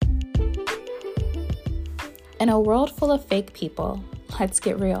In a world full of fake people, let's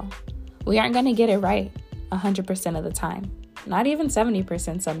get real. We aren't going to get it right 100% of the time, not even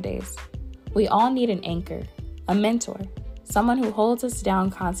 70% some days. We all need an anchor, a mentor, someone who holds us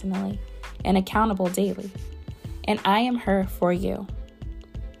down constantly and accountable daily. And I am her for you.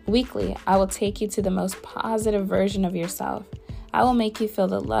 Weekly, I will take you to the most positive version of yourself. I will make you feel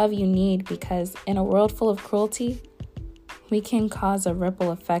the love you need because in a world full of cruelty, we can cause a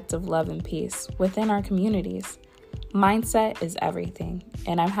ripple effect of love and peace within our communities. Mindset is everything,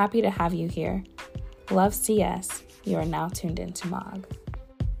 and I'm happy to have you here. Love CS. You are now tuned into Mog.